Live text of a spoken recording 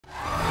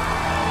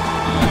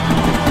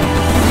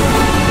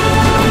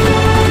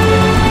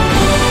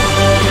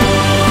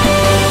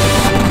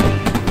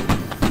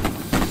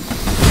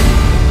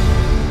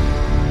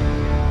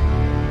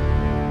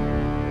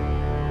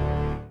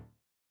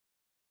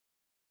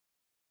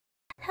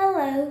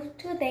Hello,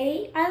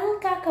 today I will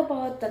talk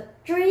about the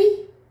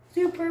 3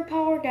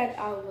 superpowers that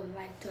I would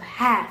like to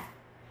have.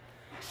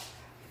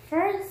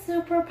 First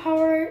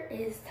superpower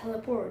is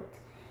teleport.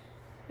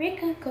 We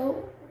can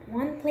go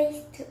one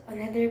place to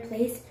another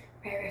place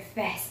very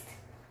fast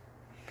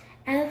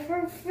and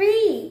for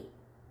free.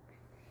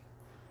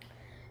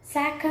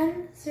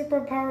 Second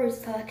superpower is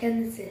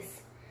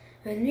telekinesis.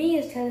 When we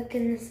use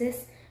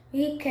telekinesis,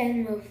 we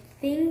can move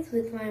things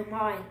with my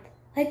mind,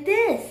 like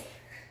this.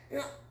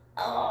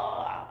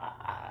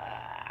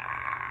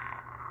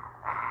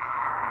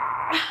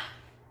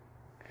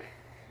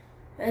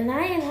 When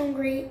I am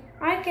hungry,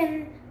 I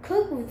can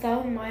cook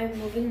without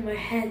moving my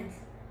hands.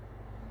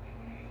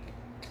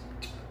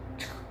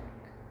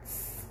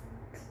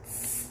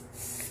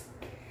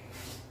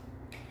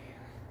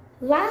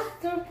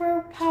 Last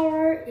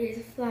superpower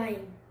is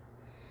flying.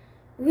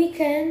 We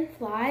can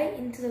fly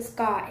into the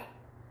sky.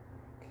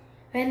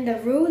 When the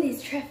road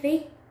is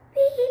traffic,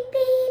 beep,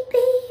 beep,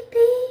 beep,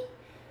 beep,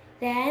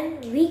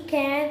 then we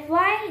can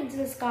fly into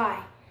the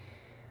sky.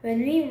 When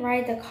we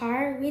ride the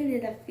car, we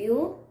need a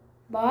fuel,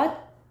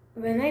 but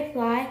when I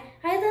fly,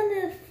 I don't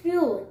need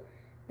fuel.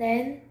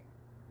 Then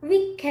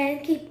we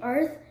can keep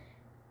Earth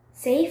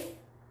safe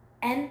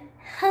and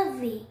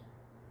healthy.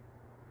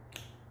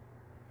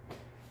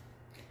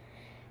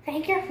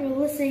 Thank you for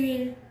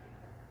listening.